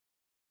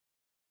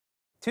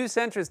Two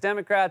centrist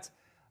Democrats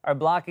are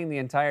blocking the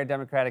entire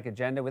Democratic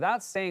agenda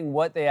without saying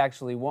what they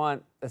actually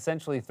want,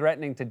 essentially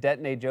threatening to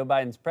detonate Joe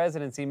Biden's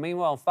presidency.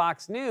 Meanwhile,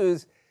 Fox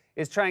News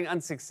is trying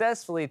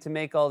unsuccessfully to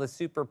make all the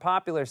super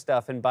popular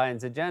stuff in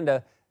Biden's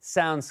agenda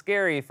sound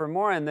scary. For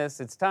more on this,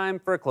 it's time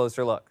for a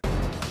closer look.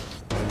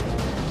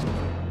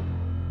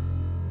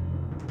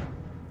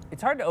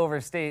 It's hard to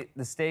overstate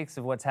the stakes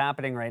of what's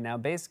happening right now.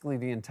 Basically,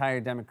 the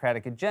entire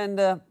Democratic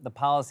agenda, the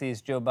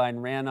policies Joe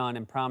Biden ran on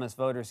and promised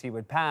voters he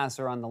would pass,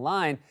 are on the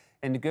line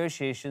in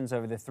negotiations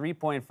over the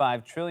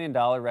 $3.5 trillion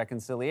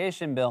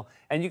reconciliation bill.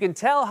 And you can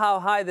tell how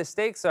high the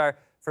stakes are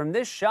from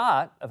this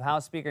shot of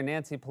House Speaker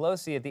Nancy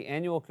Pelosi at the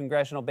annual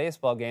congressional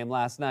baseball game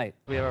last night.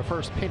 We have our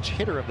first pinch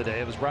hitter of the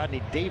day. It was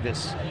Rodney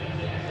Davis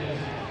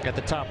at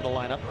the top of the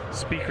lineup.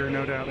 Speaker,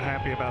 no doubt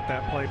happy about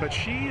that play, but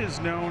she is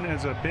known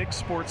as a big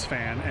sports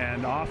fan,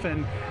 and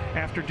often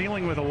after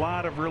dealing with a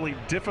lot of really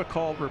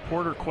difficult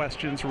reporter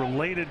questions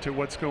related to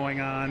what's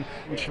going on,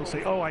 she'll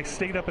say, oh, I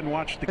stayed up and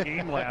watched the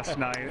game last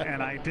night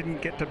and I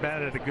didn't get to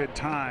bed at a good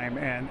time,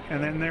 and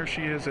then there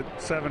she is at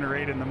 7 or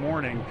 8 in the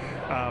morning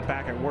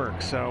back at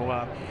work. So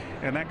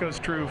and that goes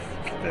true,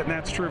 and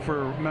that's true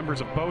for members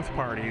of both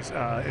parties.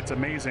 It's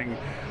amazing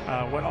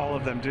what all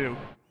of them do.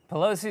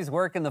 Pelosi's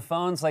working the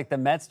phones like the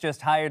Mets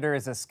just hired her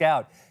as a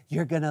scout.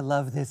 You're going to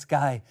love this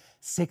guy.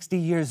 60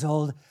 years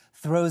old,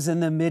 throws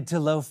in the mid to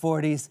low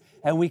 40s,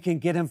 and we can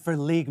get him for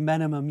league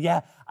minimum.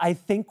 Yeah, I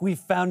think we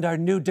found our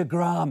new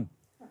DeGrom.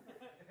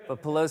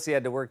 But Pelosi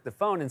had to work the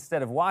phone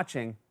instead of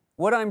watching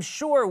what I'm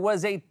sure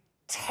was a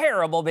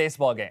terrible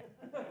baseball game.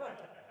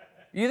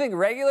 You think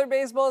regular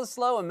baseball is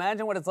slow?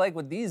 Imagine what it's like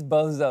with these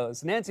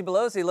bozos. Nancy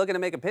Pelosi looking to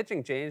make a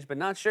pitching change, but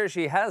not sure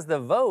she has the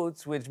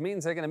votes, which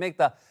means they're going to make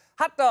the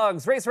hot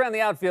dogs race around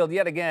the outfield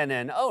yet again.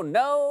 And oh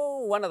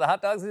no, one of the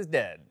hot dogs is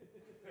dead.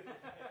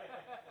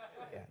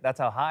 Yeah, that's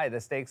how high the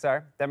stakes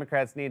are.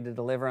 Democrats need to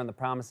deliver on the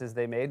promises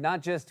they made,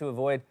 not just to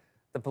avoid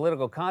the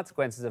political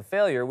consequences of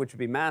failure, which would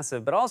be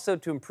massive, but also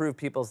to improve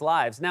people's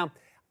lives. Now,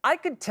 I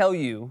could tell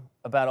you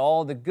about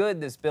all the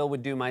good this bill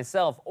would do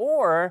myself,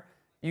 or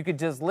you could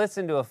just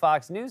listen to a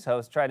Fox News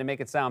host try to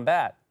make it sound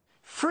bad.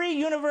 Free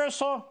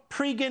universal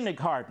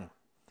pre-kindergarten,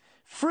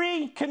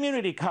 free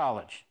community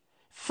college,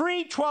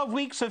 free 12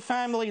 weeks of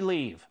family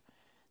leave.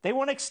 They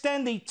want to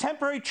extend the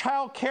temporary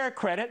child care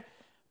credit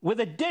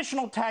with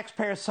additional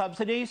taxpayer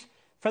subsidies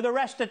for the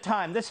rest of the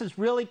time. This is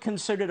really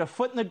considered a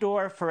foot in the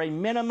door for a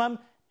minimum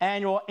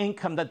annual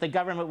income that the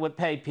government would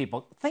pay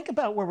people. Think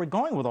about where we're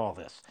going with all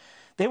this.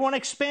 They want to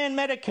expand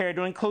Medicare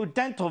to include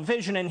dental,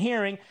 vision, and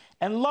hearing,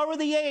 and lower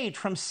the age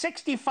from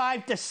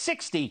 65 to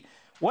 60.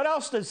 What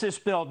else does this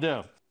bill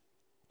do?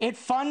 It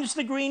funds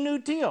the Green New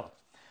Deal,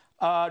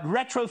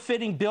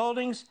 retrofitting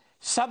buildings,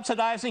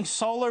 subsidizing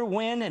solar,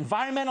 wind,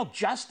 environmental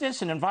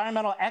justice and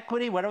environmental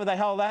equity, whatever the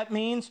hell that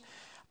means,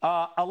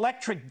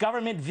 electric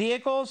government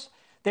vehicles.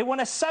 They want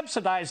to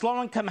subsidize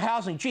low-income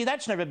housing. Gee,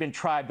 that's never been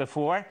tried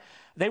before.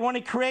 They want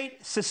to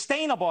create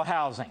sustainable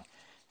housing,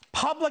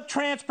 public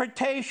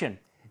transportation.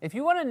 If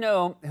you want to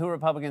know who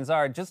Republicans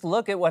are, just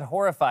look at what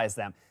horrifies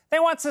them. They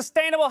want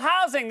sustainable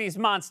housing, these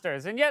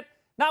monsters, and yet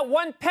not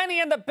one penny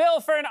in the bill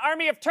for an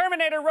army of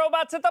Terminator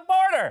robots at the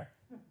border.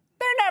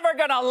 They're never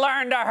going to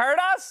learn to hurt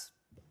us.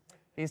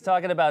 He's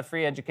talking about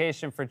free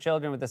education for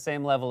children with the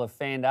same level of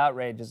feigned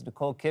outrage as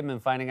Nicole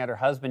Kidman finding out her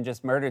husband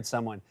just murdered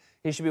someone.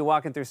 He should be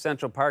walking through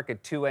Central Park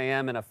at 2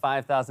 a.m. in a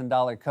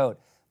 $5,000 coat.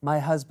 My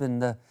husband,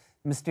 the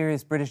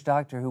mysterious British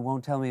doctor who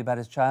won't tell me about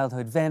his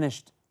childhood,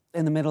 vanished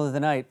in the middle of the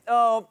night.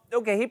 Oh,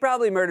 okay, he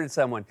probably murdered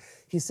someone.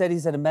 He said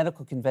he's at a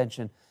medical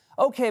convention.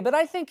 Okay, but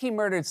I think he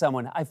murdered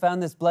someone. I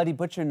found this bloody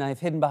butcher knife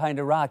hidden behind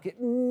a rock.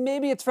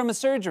 Maybe it's from a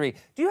surgery.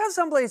 Do you have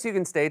someplace you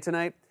can stay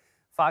tonight?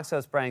 Fox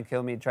host Brian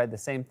Kilmeade tried the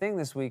same thing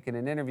this week in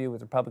an interview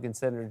with Republican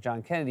Senator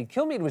John Kennedy.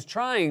 Kilmeade was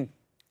trying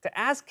to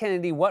ask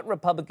Kennedy what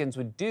Republicans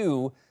would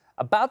do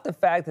about the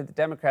fact that the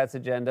Democrats'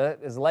 agenda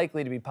is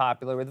likely to be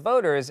popular with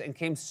voters, and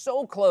came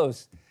so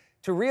close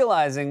to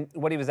realizing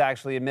what he was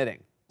actually admitting.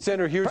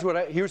 Senator,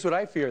 here's what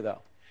I fear,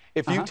 though.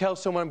 If you tell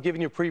someone I'm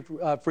giving you free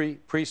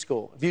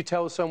preschool, if you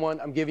tell someone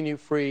I'm giving you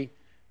free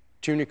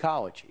junior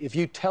college, if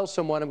you tell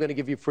someone I'm going to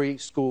give you free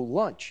school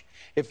lunch,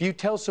 if you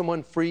tell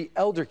someone free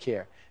elder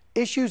care,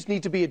 issues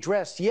need to be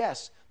addressed,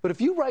 yes. But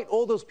if you write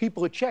all those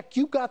people a check,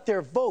 you got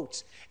their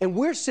votes, and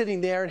we're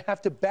sitting there and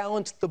have to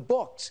balance the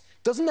books.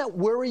 Doesn't that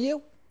worry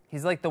you?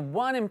 He's like the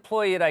one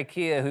employee at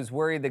IKEA who's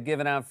worried that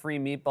giving out free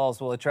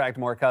meatballs will attract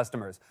more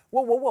customers.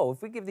 Whoa, whoa, whoa.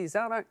 If we give these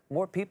out, aren't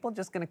more people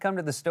just going to come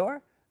to the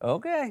store?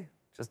 Okay.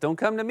 Just don't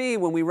come to me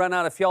when we run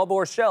out of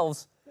Fjallbor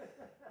shelves.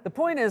 The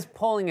point is,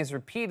 polling has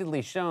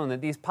repeatedly shown that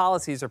these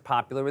policies are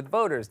popular with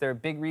voters. They're a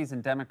big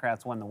reason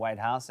Democrats won the White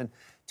House and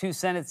 2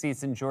 Senate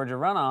seats in Georgia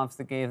runoffs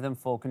that gave them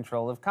full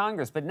control of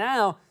Congress. But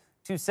now,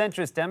 2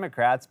 centrist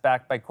Democrats,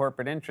 backed by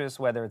corporate interests,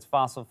 whether it's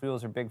fossil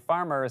fuels or Big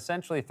Pharma, are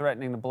essentially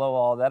threatening to blow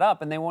all that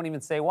up, and they won't even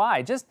say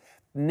why. Just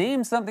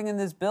name something in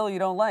this bill you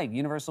don't like.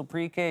 Universal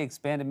pre-K,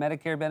 expanded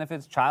Medicare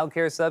benefits, child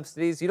care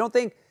subsidies. You don't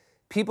think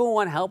people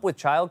want help with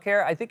child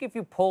care? I think if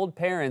you polled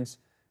parents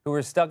who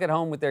were stuck at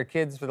home with their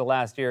kids for the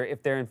last year,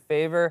 if they're in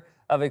favor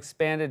of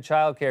expanded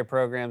childcare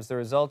programs, the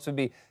results would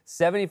be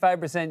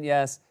 75%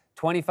 yes,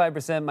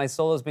 25% my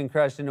soul has been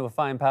crushed into a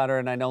fine powder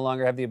and I no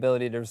longer have the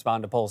ability to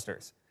respond to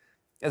pollsters.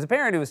 As a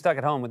parent who was stuck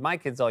at home with my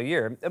kids all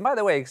year, and by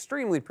the way,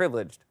 extremely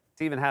privileged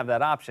to even have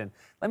that option,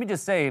 let me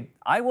just say,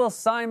 I will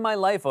sign my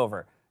life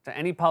over to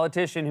any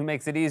politician who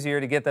makes it easier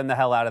to get them the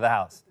hell out of the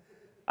house.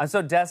 I'm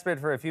so desperate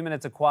for a few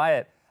minutes of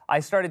quiet, I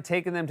started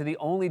taking them to the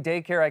only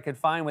daycare I could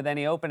find with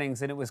any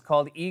openings, and it was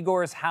called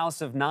Igor's House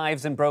of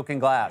Knives and Broken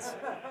Glass.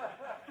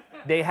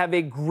 They have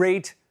a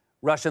great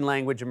Russian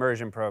language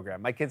immersion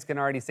program. My kids can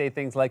already say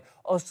things like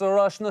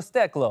 "Ostroshno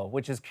steklo,"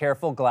 which is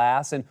careful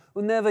glass, and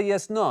 "U never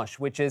jest nosh,"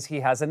 which is he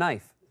has a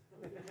knife.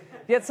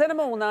 Yet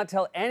Sinema will not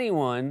tell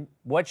anyone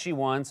what she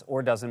wants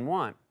or doesn't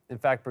want. In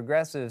fact,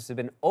 progressives have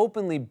been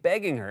openly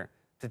begging her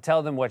to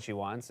tell them what she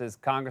wants, as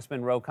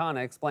Congressman Ro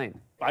Khanna explained.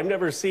 I've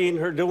never seen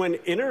her do an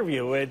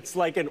interview. It's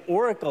like an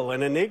oracle,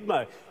 an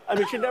enigma. I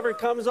mean, she never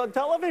comes on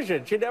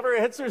television. She never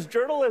answers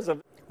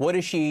journalism. What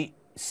has she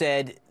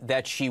said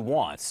that she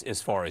wants,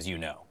 as far as you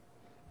know?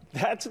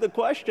 That's the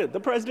question. The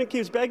president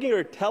keeps begging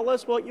her, tell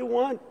us what you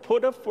want.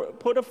 Put a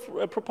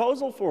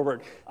proposal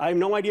forward. I have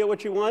no idea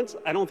what she wants.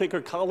 I don't think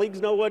her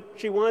colleagues know what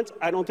she wants.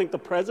 I don't think the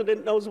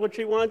president knows what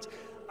she wants.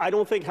 I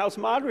don't think House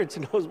moderates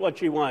knows what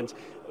she wants.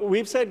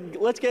 We've said,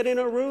 let's get in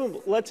a room.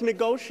 Let's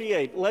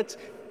negotiate. Let's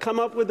come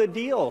up with a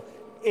deal.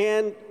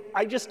 And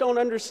I just don't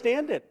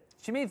understand it.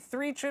 She made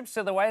 3 trips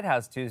to the White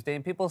House Tuesday,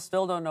 and people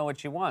still don't know what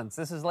she wants.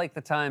 This is like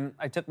the time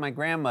I took my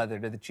grandmother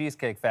to the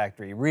Cheesecake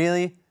Factory.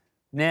 Really?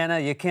 Nana,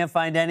 you can't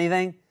find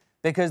anything?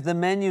 Because the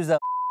menu's a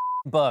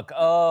book.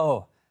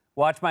 Oh,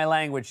 watch my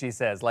language, she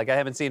says, like I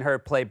haven't seen her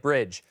play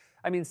bridge.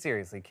 I mean,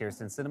 seriously,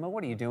 Kyrsten Sinema,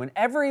 what are you doing?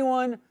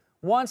 Everyone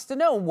wants to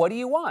know, what do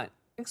you want?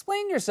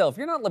 Explain yourself.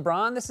 You're not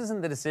LeBron. This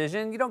isn't the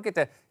decision. You don't get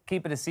to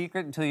keep it a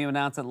secret until you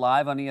announce it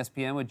live on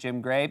ESPN with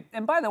Jim Gray.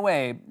 And by the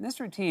way, this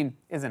routine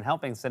isn't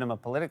helping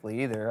Sinema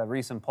politically either. A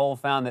recent poll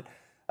found that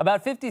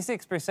about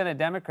 56% of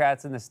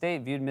Democrats in the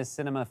state viewed Miss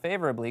Sinema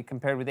favorably,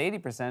 compared with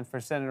 80% for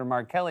Senator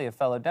Mark Kelly, a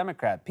fellow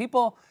Democrat.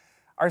 People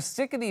are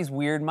sick of these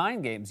weird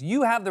mind games.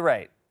 You have the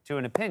right to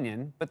an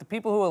opinion, but the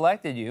people who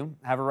elected you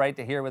have a right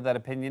to hear what that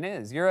opinion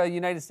is. You're a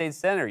United States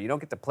senator. You don't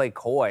get to play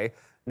coy.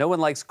 No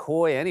one likes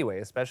coy anyway,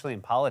 especially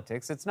in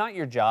politics. It's not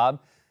your job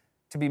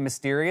to be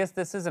mysterious.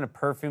 This isn't a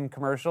perfume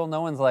commercial.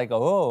 No one's like,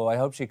 oh, I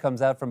hope she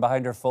comes out from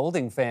behind her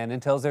folding fan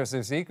and tells us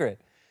her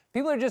secret.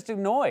 People are just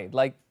annoyed,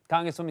 like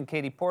Congresswoman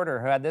Katie Porter,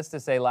 who had this to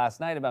say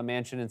last night about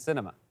Manchin and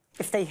Sinema.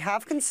 If they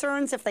have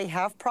concerns, if they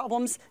have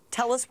problems,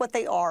 tell us what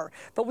they are.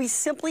 But we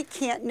simply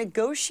can't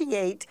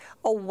negotiate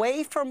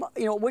away from,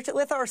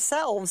 with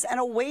ourselves and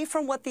away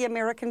from what the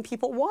American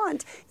people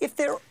want if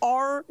there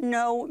are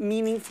no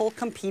meaningful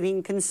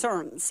competing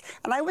concerns.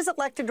 And I was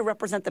elected to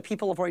represent the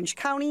people of Orange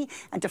County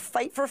and to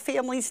fight for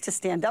families, to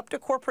stand up to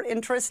corporate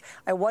interests.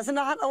 I was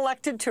not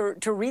elected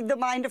to read the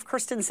mind of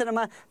Kyrsten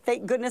Sinema,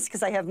 thank goodness,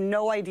 because I have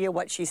no idea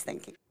what she's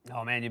thinking.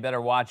 Oh, man, you better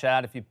watch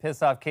out. If you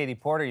piss off Katie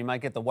Porter, you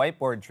might get the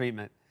whiteboard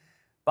treatment.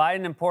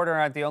 Biden and Porter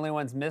aren't the only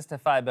ones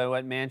mystified by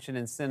what Manchin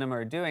and Sinema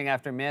are doing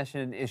after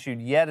Manchin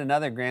issued yet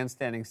another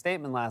grandstanding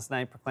statement last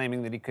night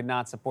proclaiming that he could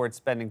not support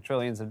spending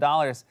trillions of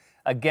dollars,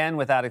 again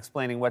without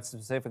explaining what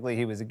specifically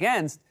he was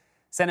against.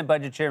 Senate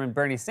Budget Chairman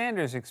Bernie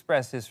Sanders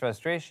expressed his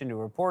frustration to a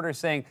reporter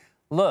saying,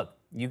 look,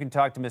 you can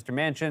talk to Mr.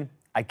 Manchin.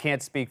 I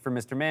can't speak for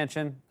Mr.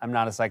 Manchin. I'm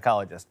not a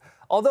psychologist.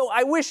 Although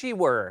I wish he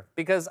were,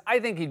 because I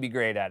think he'd be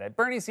great at it.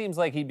 Bernie seems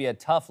like he'd be a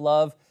tough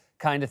love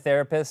kind of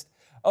therapist.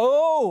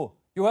 Oh,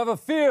 you have a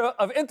fear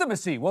of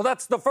intimacy. Well,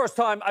 that's the first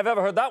time I've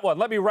ever heard that one.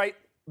 Let me write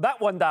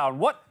that one down.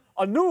 What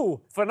a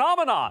new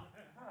phenomenon.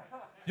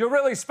 You're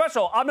really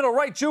special. I'm going to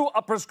write you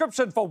a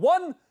prescription for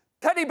one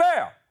teddy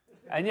bear.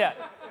 And yet,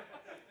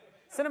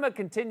 Sinema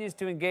continues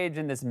to engage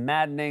in this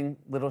maddening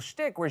little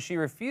shtick where she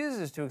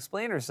refuses to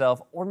explain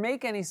herself or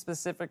make any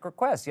specific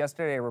requests.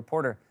 Yesterday, a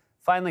reporter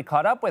finally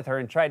caught up with her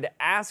and tried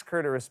to ask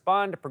her to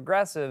respond to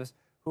progressives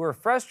who were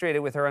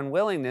frustrated with her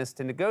unwillingness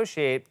to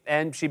negotiate,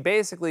 and she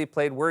basically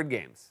played word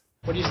games.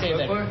 What do you say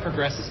that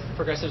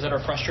progressives that are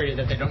frustrated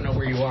that they don't know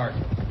where you are?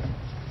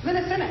 I'm in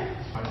the Senate.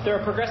 There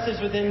are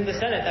progressives within the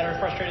Senate that are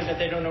frustrated that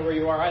they don't know where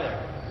you are either.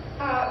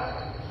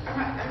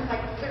 I'm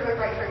like literally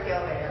right here at the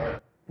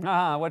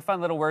elevator. What fun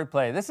little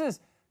wordplay. This is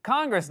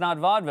Congress, not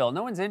vaudeville.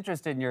 No one's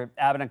interested in your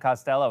Abbott and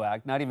Costello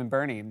act, not even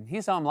Bernie. He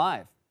saw him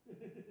live.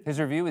 His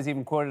review was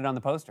even quoted on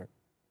the poster.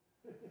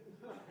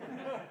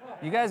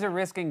 You guys are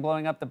risking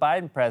blowing up the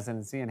Biden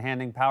presidency and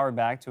handing power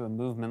back to a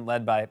movement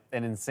led by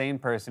an insane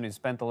person who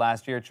spent the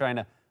last year trying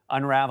to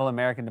unravel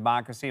American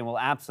democracy and will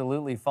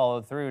absolutely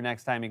follow through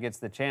next time he gets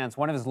the chance.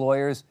 One of his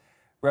lawyers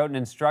wrote an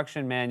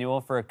instruction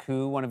manual for a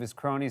coup. One of his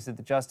cronies at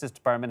the Justice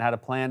Department had a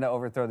plan to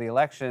overthrow the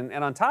election.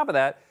 And on top of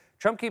that,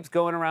 Trump keeps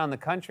going around the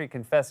country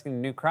confessing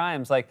new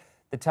crimes, like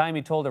the time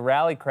he told a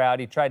rally crowd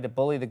he tried to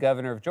bully the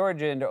governor of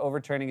Georgia into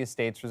overturning his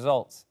state's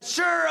results.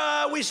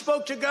 Sir, we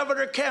spoke to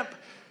Governor Kemp.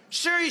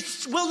 Sir, he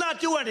will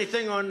not do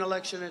anything on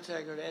election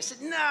integrity. I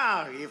said,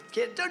 no, you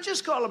kid, don't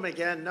just call him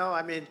again. No,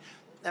 I mean,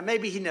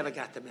 maybe he never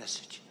got the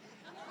message.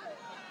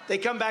 They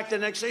come back the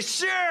next day,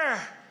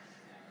 sir,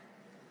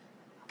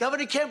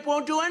 Governor Kemp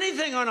won't do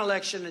anything on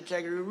election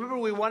integrity. Remember,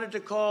 we wanted to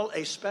call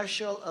a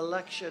special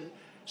election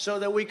so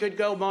that we could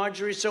go,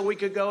 Marjorie, so we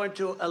could go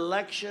into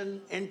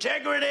election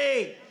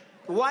integrity.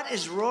 What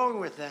is wrong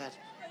with that?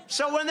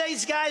 So when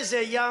these guys,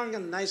 they're young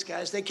and nice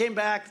guys, they came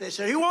back, they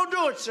said, he won't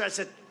do it, sir. I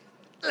said,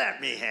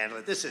 let me handle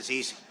it. This is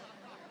easy.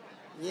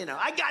 You know,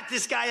 I got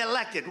this guy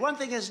elected. One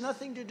thing has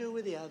nothing to do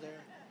with the other.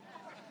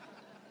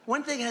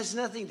 One thing has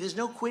nothing, there's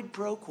no quid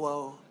pro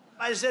quo.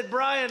 I said,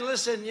 Brian,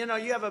 listen, you know,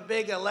 you have a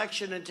big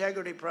election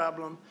integrity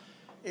problem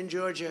in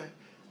Georgia.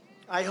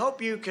 I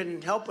hope you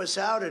can help us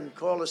out and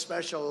call a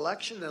special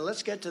election, and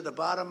let's get to the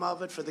bottom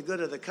of it for the good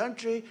of the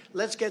country.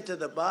 Let's get to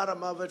the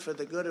bottom of it for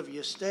the good of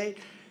your state.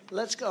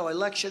 Let's go,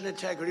 election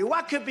integrity.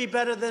 What could be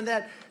better than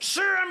that?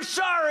 Sir, I'm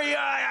sorry,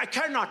 I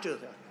cannot do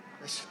that.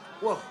 I said,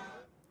 whoa.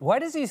 Why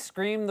does he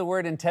scream the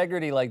word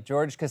integrity like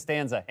George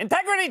Costanza?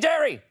 Integrity,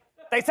 Jerry!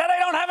 They said I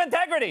don't have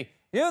integrity!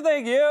 You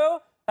think you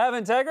have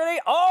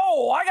integrity?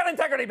 Oh, I got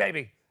integrity,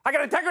 baby! I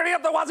got integrity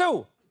up the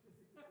wazoo!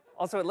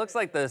 Also, it looks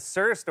like the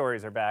Sir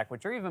stories are back,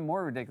 which are even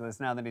more ridiculous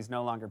now that he's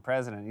no longer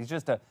president. He's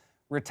just a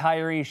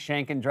retiree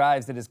shanking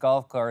drives at his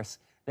golf course.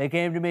 They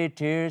came to me,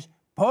 tears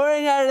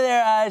pouring out of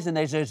their eyes, and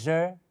they said,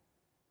 sir,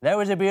 that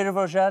was a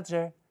beautiful shot,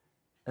 sir.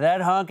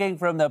 That honking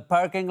from the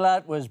parking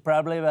lot was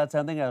probably about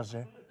something else,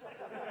 sir.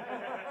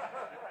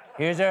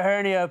 Here's a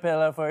hernia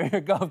pillow for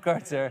your golf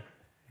cart, sir.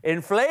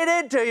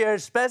 Inflated to your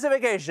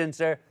specifications,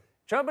 sir.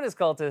 Trump and his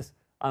cultists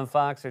on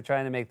Fox are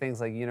trying to make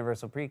things like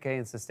universal pre-K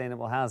and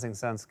sustainable housing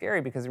sound scary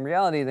because in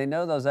reality, they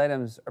know those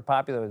items are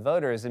popular with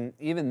voters, and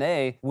even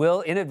they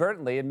will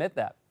inadvertently admit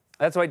that.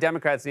 That's why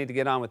Democrats need to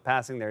get on with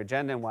passing their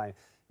agenda and why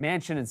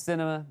Manchin and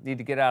Sinema need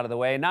to get out of the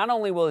way. Not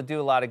only will it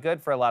do a lot of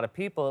good for a lot of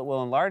people, it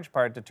will in large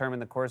part determine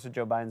the course of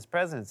Joe Biden's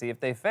presidency.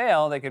 If they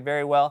fail, they could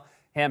very well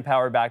hand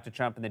power back to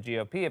Trump and the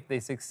GOP. If they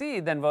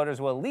succeed, then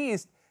voters will at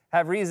least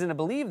have reason to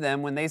believe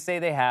them when they say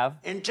they have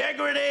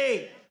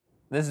integrity.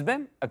 This has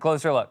been A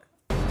Closer Look.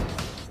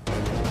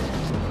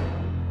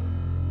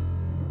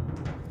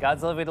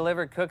 God's Love We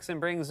Deliver cooks and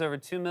brings over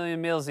 2 million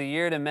meals a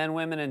year to men,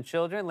 women, and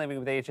children living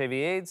with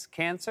HIV/AIDS,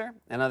 cancer,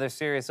 and other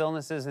serious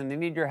illnesses, and they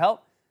need your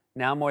help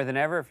now more than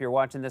ever. If you're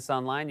watching this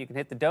online, you can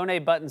hit the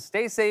donate button.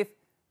 Stay safe,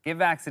 get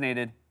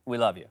vaccinated. We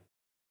love you.